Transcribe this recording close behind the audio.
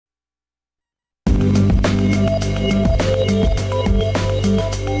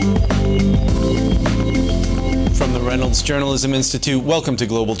World's Journalism Institute, welcome to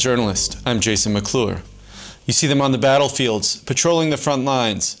Global Journalist. I'm Jason McClure. You see them on the battlefields, patrolling the front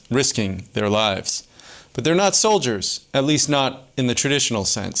lines, risking their lives. But they're not soldiers, at least not in the traditional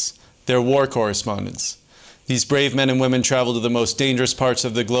sense. They're war correspondents. These brave men and women travel to the most dangerous parts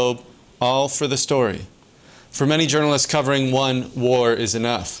of the globe, all for the story. For many journalists, covering one war is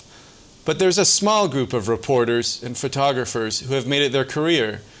enough. But there's a small group of reporters and photographers who have made it their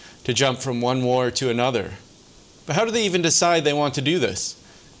career to jump from one war to another. But how do they even decide they want to do this?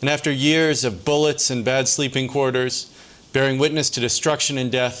 And after years of bullets and bad sleeping quarters, bearing witness to destruction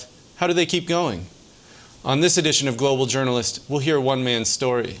and death, how do they keep going? On this edition of Global Journalist, we'll hear one man's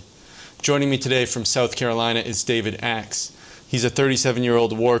story. Joining me today from South Carolina is David Axe. He's a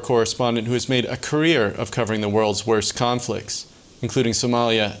 37-year-old war correspondent who has made a career of covering the world's worst conflicts, including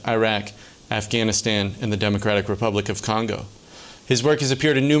Somalia, Iraq, Afghanistan, and the Democratic Republic of Congo. His work has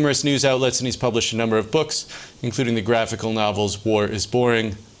appeared in numerous news outlets, and he's published a number of books, including the graphical novels War is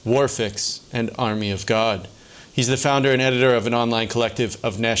Boring, War Fix, and Army of God. He's the founder and editor of an online collective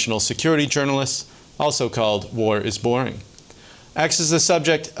of national security journalists, also called War is Boring. Axe is the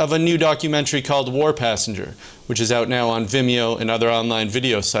subject of a new documentary called War Passenger, which is out now on Vimeo and other online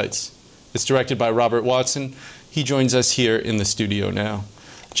video sites. It's directed by Robert Watson. He joins us here in the studio now.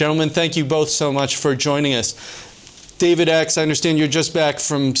 Gentlemen, thank you both so much for joining us. David Axe, I understand you're just back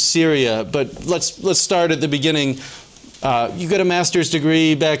from Syria, but let's start at the beginning. You got a master's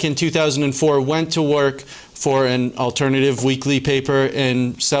degree back in 2004, went to work for an alternative weekly paper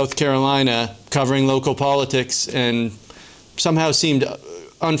in South Carolina covering local politics, and somehow seemed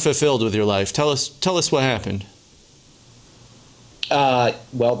unfulfilled with your life. Tell us what happened.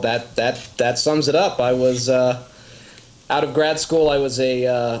 Well, that sums it up. I was out of grad school. I was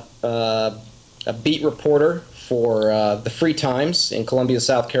a beat reporter for the Free Times in Columbia,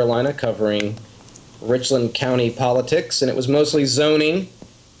 South Carolina, covering Richland County politics, and it was mostly zoning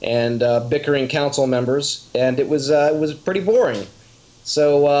and bickering council members, and it was pretty boring.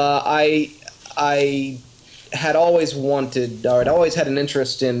 So I had always wanted, or I'd always had an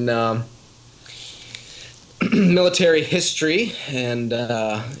interest in military history and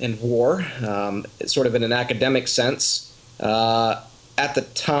war, sort of in an academic sense. At the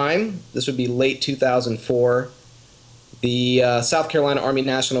time, this would be late 2004, the South Carolina Army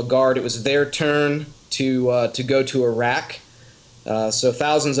National Guard, it was their turn to go to Iraq. So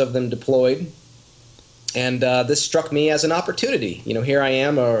thousands of them deployed. And this struck me as an opportunity. You know, here I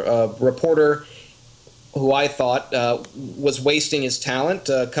am, a reporter who I thought was wasting his talent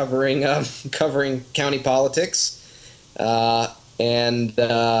covering county politics. And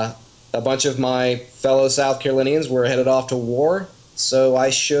a bunch of my fellow South Carolinians were headed off to war. So I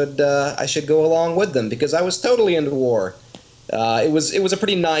should go along with them because I was totally into war. It was a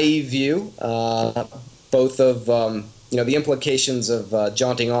pretty naive view, both of the implications of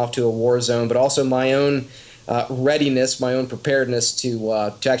jaunting off to a war zone, but also my own readiness, my own preparedness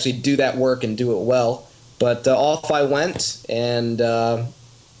to actually do that work and do it well. But off I went, and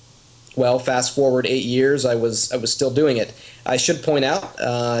well, fast forward 8 years, I was still doing it. I should point out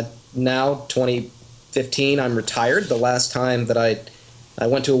now 2015, I'm retired. The last time that I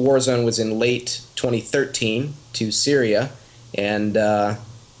went to a war zone was in late 2013 to Syria, and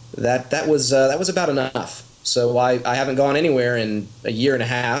that was about enough. So I haven't gone anywhere in a year and a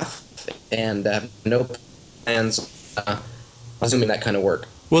half, and have no plans resuming that kind of work.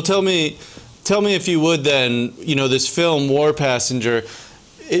 Well, tell me if you would then, this film War Passenger,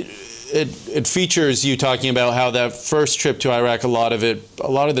 it features you talking about how that first trip to Iraq, a lot of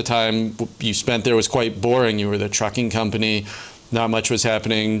the time you spent there was quite boring. You were the trucking company, not much was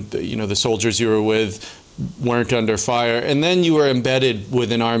happening. The soldiers you were with weren't under fire. And then you were embedded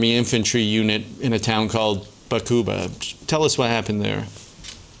with an Army infantry unit in a town called Bakuba. Tell us what happened there.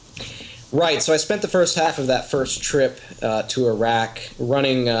 Right, so I spent the first half of that first trip to Iraq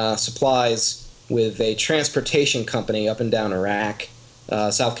running supplies with a transportation company up and down Iraq,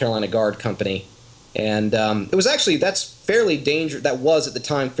 South Carolina Guard Company. And it was actually, that was at the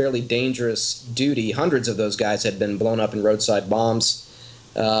time fairly dangerous duty. Hundreds of those guys had been blown up in roadside bombs.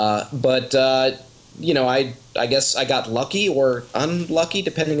 But I guess I got lucky or unlucky,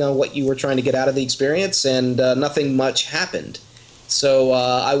 depending on what you were trying to get out of the experience, and nothing much happened. So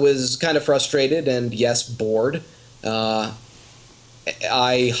I was kind of frustrated and, yes, bored. I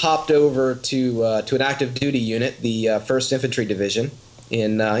hopped over to an active duty unit, the 1st Infantry Division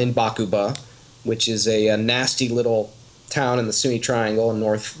in Bakuba, which is a nasty little town in the Sunni Triangle in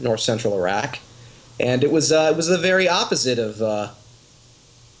north central Iraq, and it was the very opposite of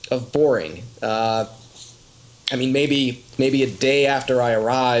boring. I mean, maybe a day after I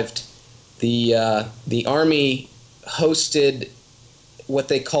arrived, the Army hosted what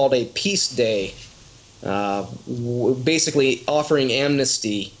they called a peace day, basically offering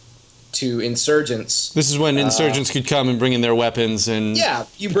amnesty to insurgents. This is when insurgents could come and bring in their weapons and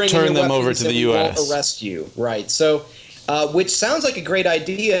you bring turn in your them over weapons to the and we U.S. won't arrest you, right? So, which sounds like a great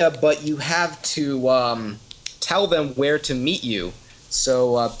idea, but you have to tell them where to meet you.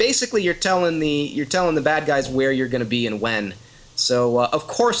 So basically, you're telling the bad guys where you're going to be and when. So of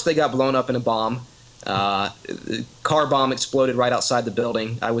course they got blown up in a bomb. Car bomb exploded right outside the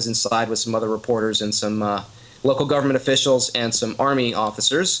building. I was inside with some other reporters and some local government officials and some army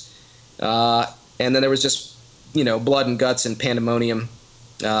officers. And then there was just, blood and guts and pandemonium.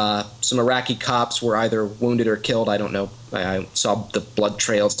 Some Iraqi cops were either wounded or killed. I don't know. I saw the blood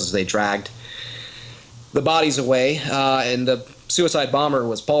trails as they dragged the bodies away. And the suicide bomber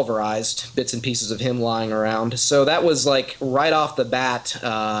was pulverized, bits and pieces of him lying around. So that was like right off the bat,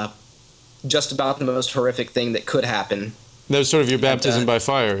 just about the most horrific thing that could happen. That was sort of your baptism by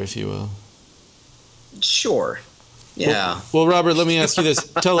fire, if you will. Sure. Yeah. Well, Robert, let me ask you this.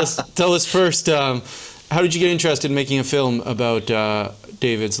 Tell us first, how did you get interested in making a film about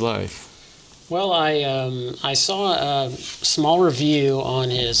David's life? Well, I saw a small review on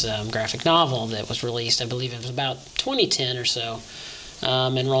his graphic novel that was released, I believe it was about 2010 or so,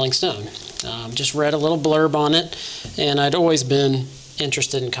 in Rolling Stone. Just read a little blurb on it, and I'd always been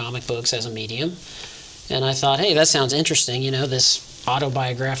interested in comic books as a medium. And I thought, hey, that sounds interesting, this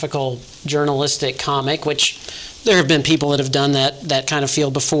autobiographical journalistic comic, which there have been people that have done that kind of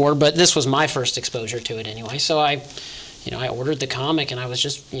field before, but this was my first exposure to it anyway. So I ordered the comic, and I was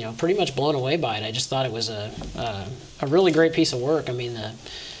just, pretty much blown away by it. I just thought it was a really great piece of work. I mean,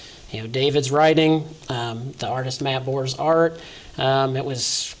 David's writing, the artist Matt Bohr's art. It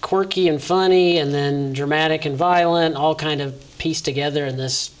was quirky and funny, and then dramatic and violent, all kind of pieced together in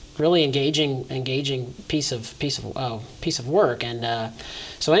this really engaging piece of work. And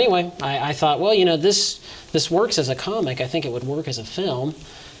so anyway, I thought, well, this works as a comic. I think it would work as a film.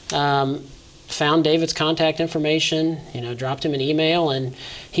 Found David's contact information, dropped him an email, and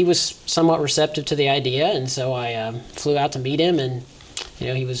he was somewhat receptive to the idea. And so I flew out to meet him, and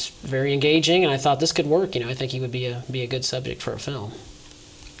he was very engaging, and I thought this could work. I think he would be a good subject for a film.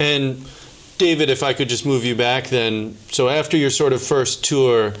 And David, if I could just move you back then. So after your sort of first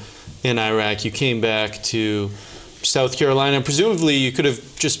tour in Iraq, you came back to South Carolina. Presumably, you could have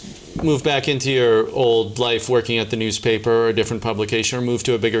just moved back into your old life working at the newspaper or a different publication, or moved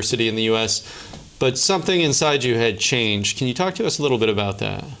to a bigger city in the U.S., but something inside you had changed. Can you talk to us a little bit about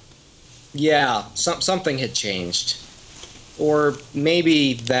that? Yeah, something had changed. Or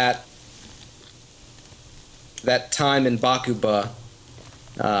maybe that time in Bakuba,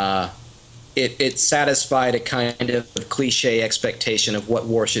 it satisfied a kind of cliche expectation of what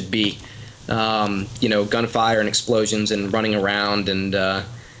war should be. Gunfire and explosions and running around, and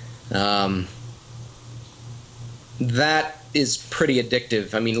that is pretty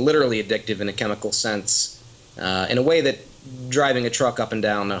addictive. I mean, literally addictive in a chemical sense, in a way that driving a truck up and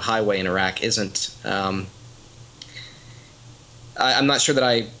down a highway in Iraq isn't. I'm not sure that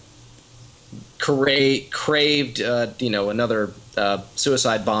I craved, another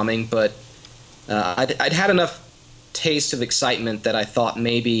suicide bombing, but I'd had enough taste of excitement that I thought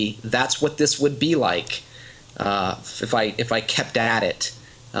maybe that's what this would be like if I kept at it.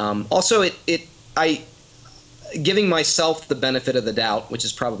 Also, giving myself the benefit of the doubt, which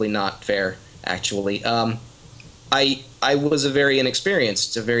is probably not fair, actually. I was a very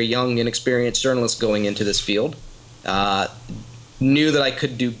young, inexperienced journalist going into this field. Knew that I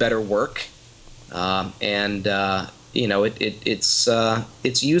could do better work, and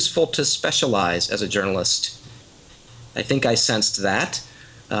it's useful to specialize as a journalist. I think I sensed that.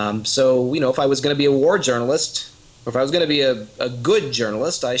 So if I was going to be a war journalist, or if I was going to be a good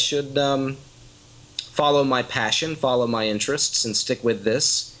journalist, I should follow my passion, follow my interests, and stick with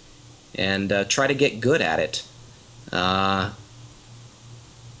this, and try to get good at it. I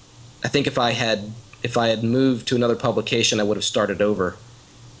think if I had moved to another publication, I would have started over,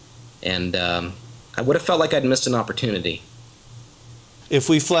 and I would have felt like I'd missed an opportunity. If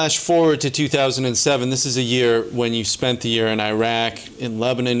we flash forward to 2007, this is a year when you spent the year in Iraq, in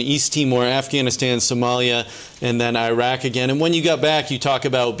Lebanon, East Timor, Afghanistan, Somalia, and then Iraq again. And when you got back, you talk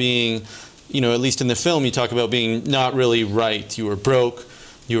about being, at least in the film, you talk about being not really right. You were broke,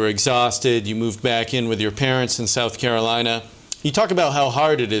 you were exhausted, you moved back in with your parents in South Carolina. You talk about how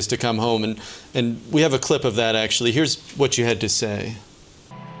hard it is to come home, and we have a clip of that, actually. Here's what you had to say.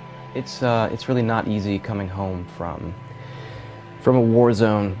 It's really not easy coming home from a war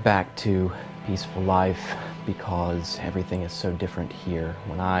zone back to peaceful life, because everything is so different here.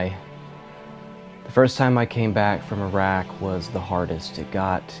 The The first time I came back from Iraq was the hardest. It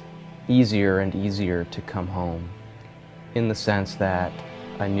got easier and easier to come home, in the sense that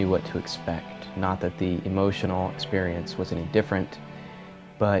I knew what to expect. Not that the emotional experience was any different,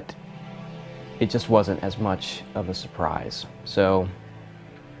 but it just wasn't as much of a surprise. So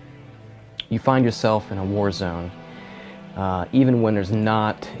you find yourself in a war zone. Even when there's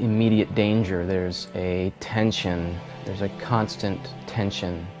not immediate danger, there's a tension, there's a constant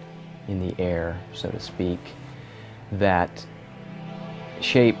tension in the air, so to speak, that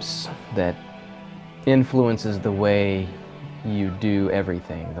shapes, that influences the way you do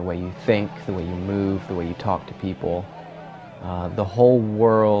everything, the way you think, the way you move, the way you talk to people. The whole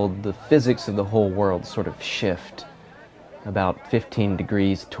world, the physics of the whole world sort of shift about 15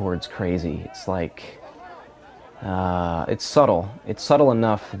 degrees towards crazy. It's like, it's subtle. It's subtle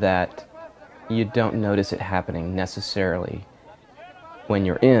enough that you don't notice it happening necessarily when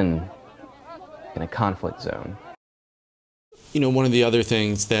you're in a conflict zone. You know, one of the other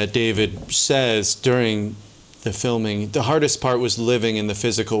things that David says during the filming, the hardest part was living in the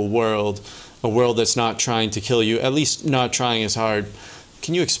physical world, a world that's not trying to kill you, at least not trying as hard.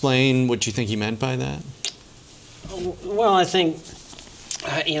 Can you explain what you think he meant by that? Well, I think,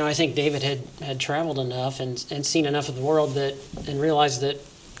 I think David had traveled enough and seen enough of the world and realized that,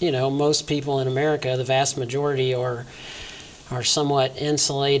 most people in America, the vast majority, are somewhat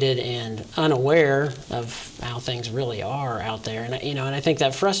insulated and unaware of how things really are out there. And I think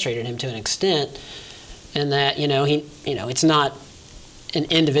that frustrated him to an extent, and that it's not an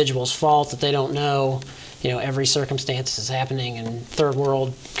individual's fault that they don't know every circumstance is happening in third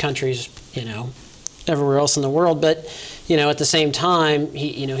world countries, everywhere else in the world. But at the same time,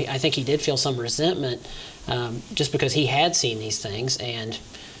 I think he did feel some resentment, just because he had seen these things, and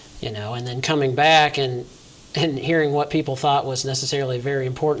and then coming back and hearing what people thought was necessarily very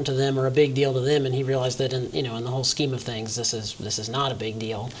important to them or a big deal to them, and he realized that in the whole scheme of things, this is not a big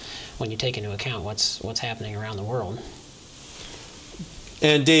deal when you take into account what's happening around the world.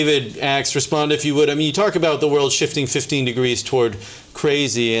 And David Axe, respond if you would. I mean, you talk about the world shifting 15 degrees toward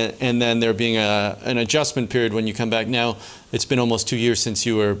crazy, and then there being an adjustment period when you come back. Now, it's been almost 2 years since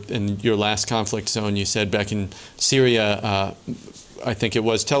you were in your last conflict zone. You said back in Syria, I think it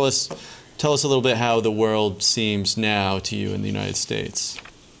was. Tell us a little bit how the world seems now to you in the United States.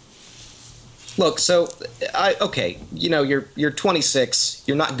 Look, so you're 26.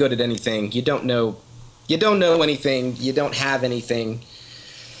 You're not good at anything. You don't know anything. You don't have anything.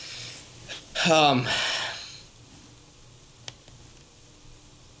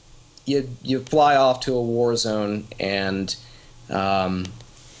 You fly off to a war zone, and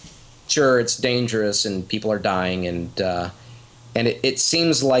sure, it's dangerous and people are dying, and it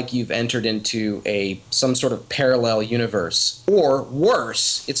seems like you've entered into some sort of parallel universe, or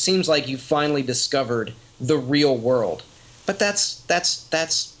worse, it seems like you finally discovered the real world. But that's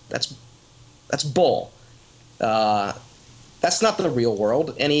bull. That's not the real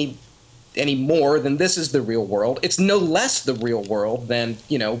world any more than this is the real world. It's no less the real world than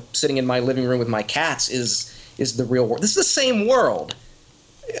sitting in my living room with my cats is the real world. This is the same world.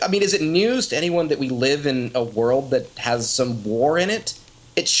 I mean, is it news to anyone that we live in a world that has some war in it?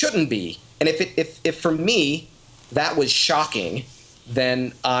 It shouldn't be. And if for me that was shocking,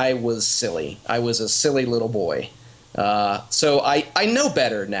 then I was silly. I was a silly little boy. So I know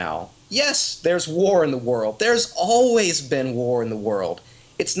better now. Yes, there's war in the world. There's always been war in the world.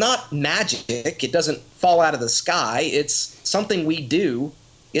 It's not magic. It doesn't fall out of the sky. It's something we do.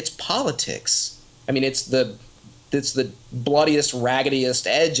 It's politics. I mean, it's the bloodiest, raggediest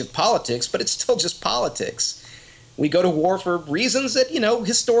edge of politics, but it's still just politics. We go to war for reasons that,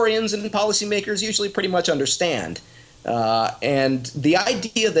 historians and policymakers usually pretty much understand. And the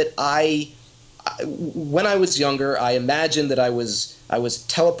idea that when I was younger, I imagined that I was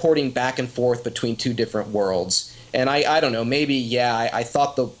teleporting back and forth between two different worlds. And I don't know, maybe, I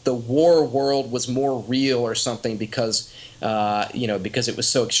thought the war world was more real or something because it was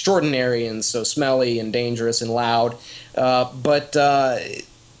so extraordinary and so smelly and dangerous and loud. But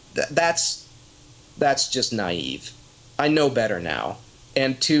that's just naive. I know better now.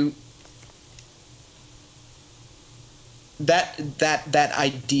 And that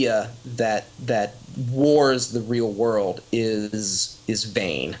idea that war is the real world is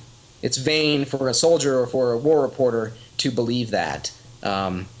vain. It's vain for a soldier or for a war reporter to believe that.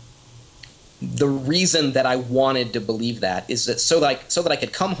 The reason that I wanted to believe that is that so that I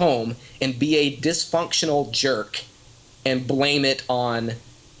could come home and be a dysfunctional jerk and blame it on,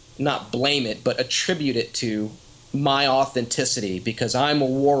 not blame it, but attribute it to my authenticity because I'm a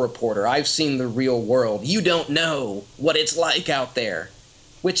war reporter. I've seen the real world. You don't know what it's like out there,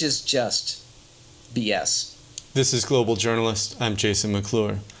 which is just BS. This is Global Journalist. I'm Jason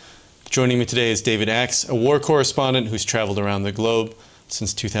McClure. Joining me today is David Axe, a war correspondent who's traveled around the globe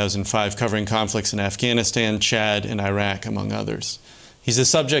since 2005, covering conflicts in Afghanistan, Chad, and Iraq, among others. He's the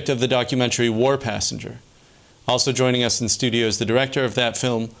subject of the documentary War Passenger. Also joining us in studio is the director of that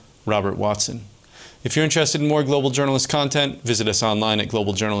film, Robert Watson. If you're interested in more Global Journalist content, visit us online at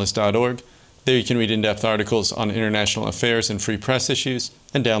globaljournalist.org. There you can read in-depth articles on international affairs and free press issues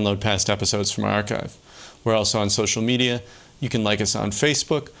and download past episodes from our archive. We're also on social media. You can like us on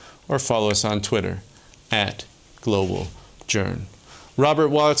Facebook or follow us on Twitter at Global Journ. Robert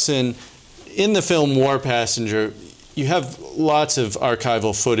Watson, in the film War Passenger, you have lots of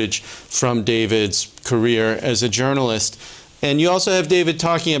archival footage from David's career as a journalist, and you also have David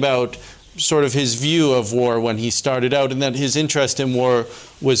talking about sort of his view of war when he started out, and that his interest in war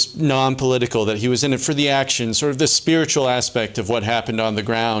was non-political, that he was in it for the action, sort of the spiritual aspect of what happened on the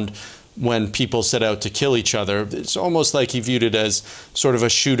ground when people set out to kill each other. It's almost like he viewed it as sort of a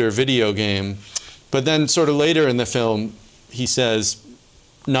shooter video game. But then sort of later in the film, he says,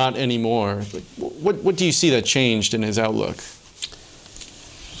 not anymore. What do you see that changed in his outlook?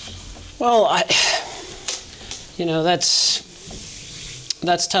 Well,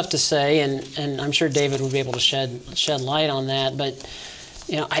 that's tough to say, and I'm sure David would be able to shed light on that. But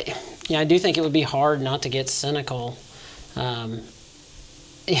I do think it would be hard not to get cynical.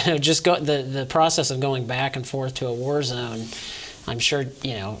 Just the process of going back and forth to a war zone, I'm sure,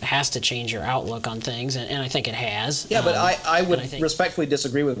 has to change your outlook on things, and I think it has. Yeah, but I would respectfully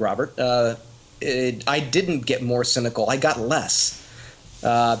disagree with Robert. I didn't get more cynical. I got less.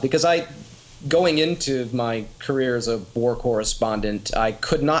 Because going into my career as a war correspondent, I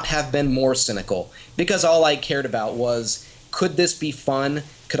could not have been more cynical, because all I cared about was, could this be fun?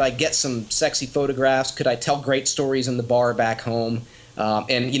 Could I get some sexy photographs? Could I tell great stories in the bar back home?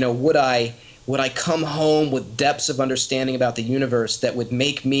 And would I come home with depths of understanding about the universe that would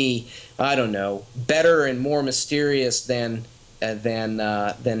make me, I don't know, better and more mysterious than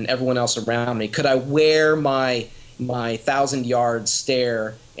everyone else around me? Could I wear my 1,000-yard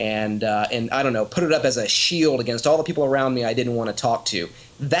stare and I don't know, put it up as a shield against all the people around me I didn't want to talk to?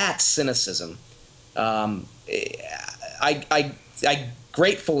 That's cynicism. Thankfully,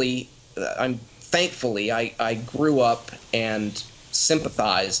 I grew up and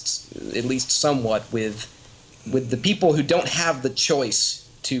sympathized, at least somewhat, with the people who don't have the choice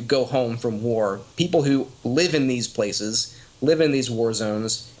to go home from war, people who live in these places, live in these war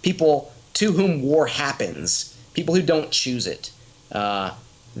zones, people to whom war happens, people who don't choose it.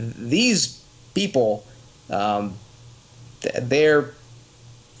 These people, they're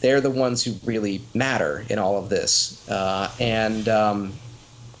the ones who really matter in all of this.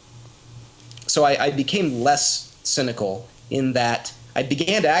 So I became less cynical in that I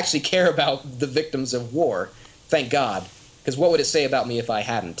began to actually care about the victims of war. Thank God. Because what would it say about me if I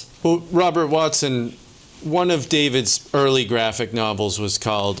hadn't? Well, Robert Watson, one of David's early graphic novels was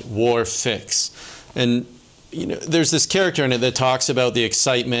called War Fix. And there's this character in it that talks about the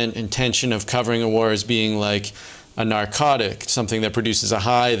excitement and tension of covering a war as being like a narcotic, something that produces a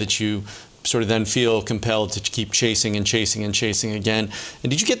high that you sort of then feel compelled to keep chasing and chasing and chasing again.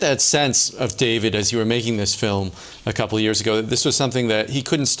 And did you get that sense of David as you were making this film a couple of years ago, that this was something that he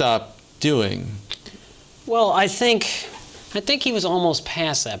couldn't stop doing? Well, I think he was almost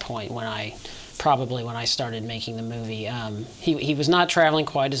past that point when I started making the movie. He was not traveling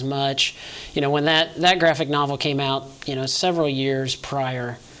quite as much. When that graphic novel came out, several years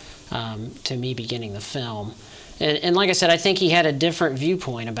prior to me beginning the film. And like I said, I think he had a different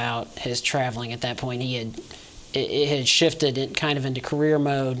viewpoint about his traveling at that point. It had shifted into career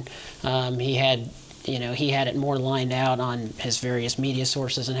mode. He had it more lined out on his various media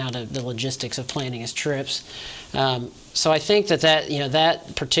sources and the logistics of planning his trips. So I think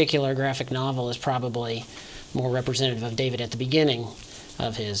that particular graphic novel is probably more representative of David at the beginning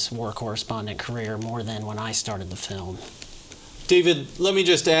of his war correspondent career more than when I started the film. David, let me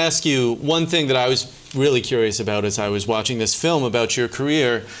just ask you, one thing that I was really curious about as I was watching this film about your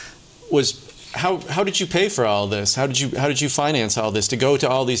career was how did you pay for all this? How did you finance all this to go to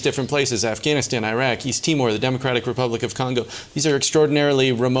all these different places, Afghanistan, Iraq, East Timor, the Democratic Republic of Congo? These are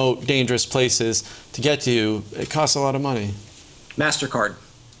extraordinarily remote, dangerous places to get to. It costs a lot of money. MasterCard.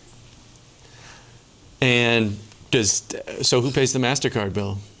 And so who pays the MasterCard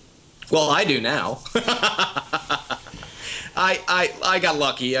bill? Well, I do now. I got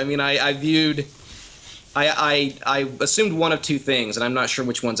lucky. I mean, I assumed one of two things, and I'm not sure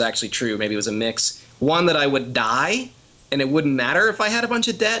which one's actually true. Maybe it was a mix. One, that I would die, and it wouldn't matter if I had a bunch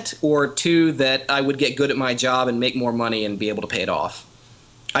of debt, or two, that I would get good at my job and make more money and be able to pay it off.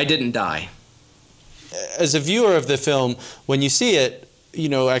 I didn't die. as a viewer of the film, when you see it, you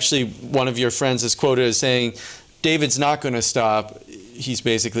know, actually one of your friends is quoted as saying, David's not going to stop. He's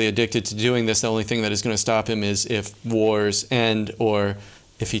basically addicted to doing this. The only thing that is going to stop him is if wars end or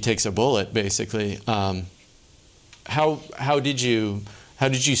if he takes a bullet, basically. How did you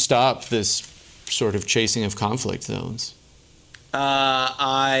stop this sort of chasing of conflict zones?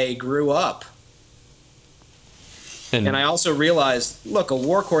 I grew up. And I also realized, look, a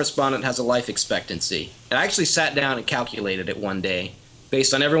war correspondent has a life expectancy. And I actually sat down and calculated it one day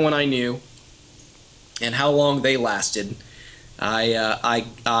based on everyone I knew and how long they lasted. I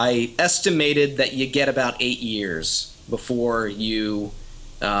estimated that you get about 8 years before you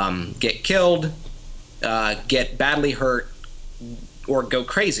get killed, get badly hurt, or go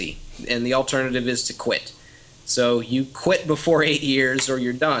crazy. And the alternative is to quit. So you quit before 8 years, or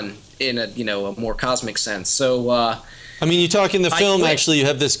you're done in a a more cosmic sense. So I mean, you talk in the film. Actually, you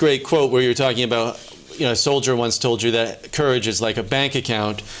have this great quote where you're talking about a soldier once told you that courage is like a bank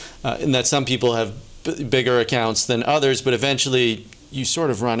account, and that some people have bigger accounts than others, but eventually you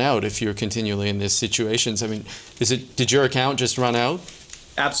sort of run out if you're continually in these situations. I mean, did your account just run out?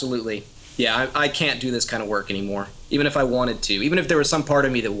 Absolutely. Yeah, I can't do this kind of work anymore. Even if I wanted to, even if there was some part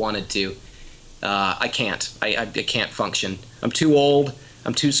of me that wanted to, I can't. I can't function. I'm too old.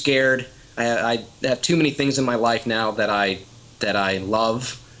 I'm too scared. I have too many things in my life now that I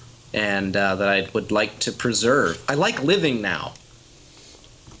love and that I would like to preserve. I like living now.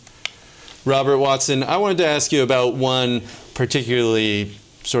 Robert Watson, I wanted to ask you about one particularly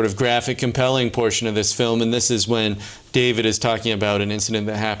sort of graphic, compelling portion of this film, and this is when David is talking about an incident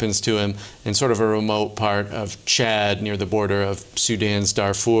that happens to him in sort of a remote part of Chad near the border of Sudan's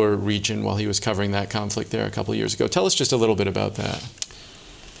Darfur region while he was covering that conflict there a couple of years ago. Tell us just a little bit about that.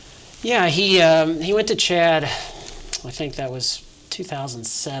 Yeah, he went to Chad, I think that was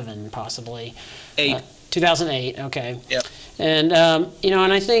 2007 possibly. 2008, okay. Yep. And,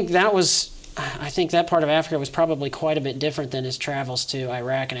 and I think that part of Africa was probably quite a bit different than his travels to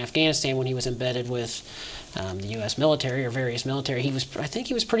Iraq and Afghanistan when he was embedded with the U.S. military or various military. I think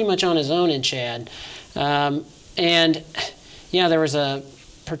he was pretty much on his own in Chad. And, yeah, there was a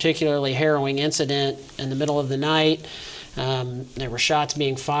particularly harrowing incident in the middle of the night. There were shots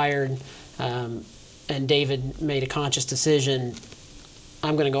being fired, and David made a conscious decision,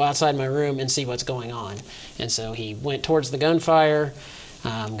 I'm going to go outside my room and see what's going on. And so he went towards the gunfire,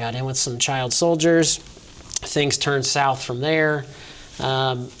 got in with some child soldiers. Things turned south from there.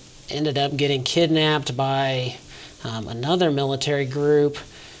 Ended up getting kidnapped by another military group.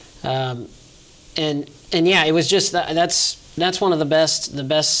 And yeah, it was just that's one of the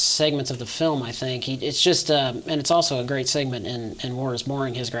best segments of the film, I think. It's just and it's also a great segment in War is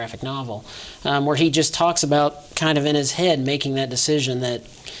Boring, his graphic novel, where he just talks about kind of in his head making that decision that,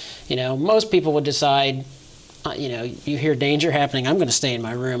 most people would decide, you hear danger happening, I'm going to stay in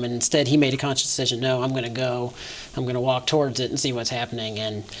my room, and instead he made a conscious decision, no, I'm going to walk towards it and see what's happening,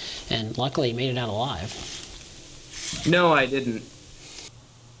 and luckily he made it out alive. No, I didn't.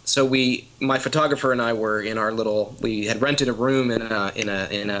 So my photographer and I were in we had rented a room in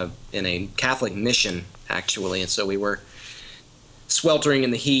a Catholic mission, actually, and so we were sweltering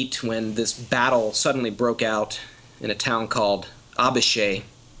in the heat when this battle suddenly broke out in a town called Abishe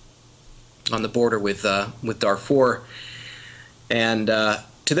on the border with Darfur. And to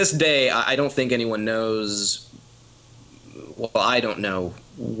this day, I don't think anyone knows. Well, I don't know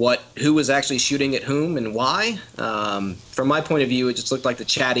who was actually shooting at whom and why. From my point of view, it just looked like the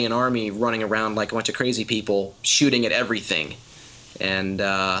Chadian army running around like a bunch of crazy people shooting at everything. And,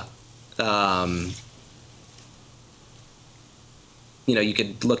 you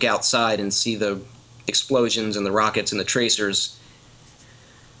could look outside and see the explosions and the rockets and the tracers.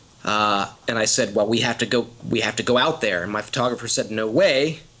 And I said, well, we have to go out there. And my photographer said, no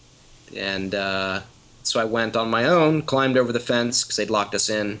way. And so I went on my own, climbed over the fence because they'd locked us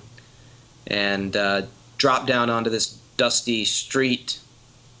in, and dropped down onto this dusty street,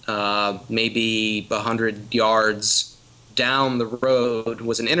 maybe 100 yards down the road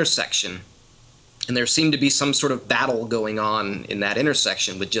was an intersection. And there seemed to be some sort of battle going on in that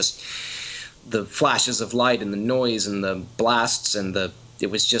intersection with just the flashes of light and the noise and the blasts, and it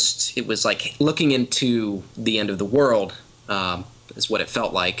was like looking into the end of the world, is what it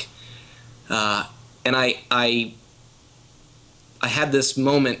felt like. And I had this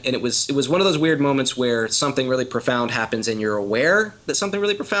moment, and it was one of those weird moments where something really profound happens and you're aware that something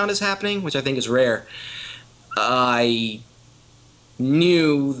really profound is happening, which I think is rare. I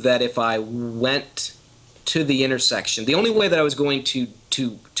knew that if I went to the intersection, the only way that I was going to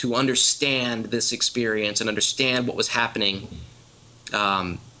understand this experience and understand what was happening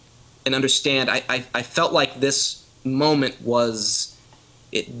and understand. I felt like this moment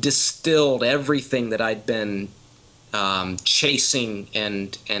it distilled everything that I'd been chasing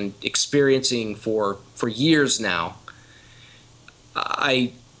and experiencing for years now.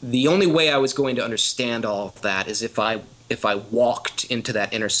 The only way I was going to understand all of that is if I walked into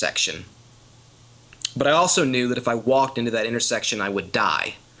that intersection. But I also knew that if I walked into that intersection, I would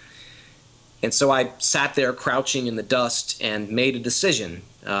die. And so I sat there crouching in the dust and made a decision.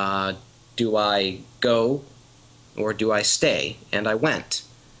 Do I go or do I stay? And I went.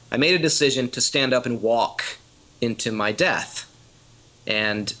 I made a decision to stand up and walk into my death.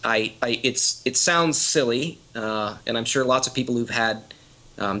 And it sounds silly, and I'm sure lots of people who've had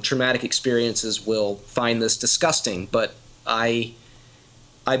traumatic experiences will find this disgusting, but I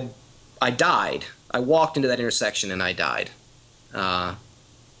died. I walked into that intersection and I died.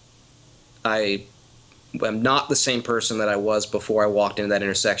 I am not the same person that I was before I walked into that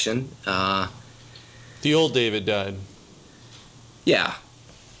intersection. The old David died. Yeah.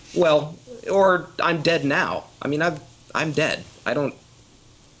 Well, or I'm dead now. I mean, I'm dead.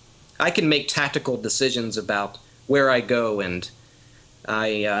 I can make tactical decisions about where I go, and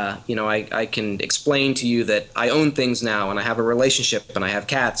I can explain to you that I own things now, and I have a relationship, and I have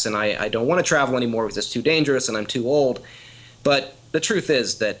cats, and I don't want to travel anymore because it's too dangerous and I'm too old. But the truth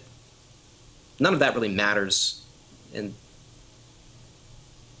is that none of that really matters, and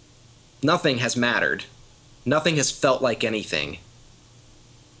nothing has mattered. Nothing has felt like anything.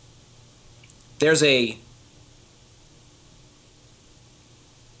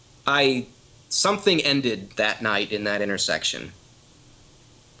 Something ended that night in that intersection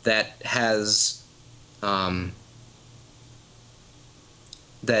that has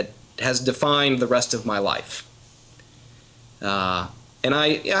defined the rest of my life. And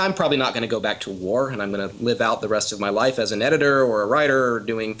I'm probably not going to go back to war, and I'm going to live out the rest of my life as an editor or a writer, or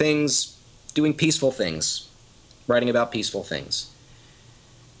doing peaceful things, writing about peaceful things.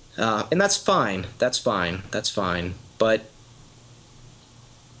 And that's fine. That's fine. That's fine. But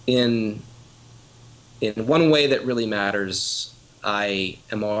in one way that really matters, I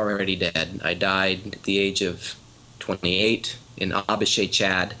am already dead. I died at the age of 28 in Abushe,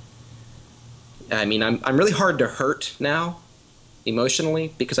 Chad. I mean, I'm really hard to hurt now,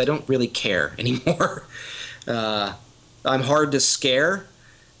 emotionally, because I don't really care anymore. I'm hard to scare,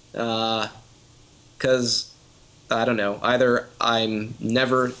 because I don't know, either I'm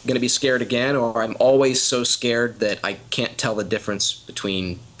never going to be scared again, or I'm always so scared that I can't tell the difference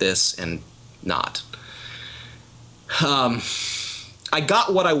between this and not. I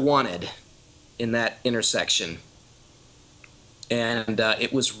got what I wanted in that intersection, and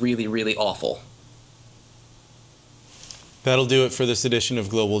it was really, really awful. That'll do it for this edition of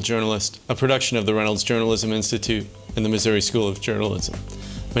Global Journalist, a production of the Reynolds Journalism Institute and the Missouri School of Journalism.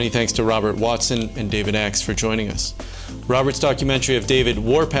 Many thanks to Robert Watson and David Axe for joining us. Robert's documentary of David,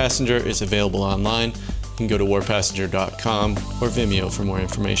 War Passenger, is available online. You can go to warpassenger.com or Vimeo for more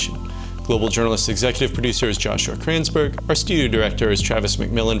information. Global Journalist executive producer is Joshua Kransberg. Our studio director is Travis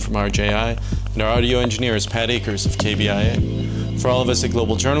McMillan from RJI, and our audio engineer is Pat Akers of KBIA. For all of us at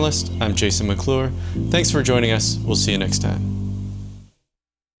Global Journalist, I'm Jason McClure. Thanks for joining us. We'll see you next time.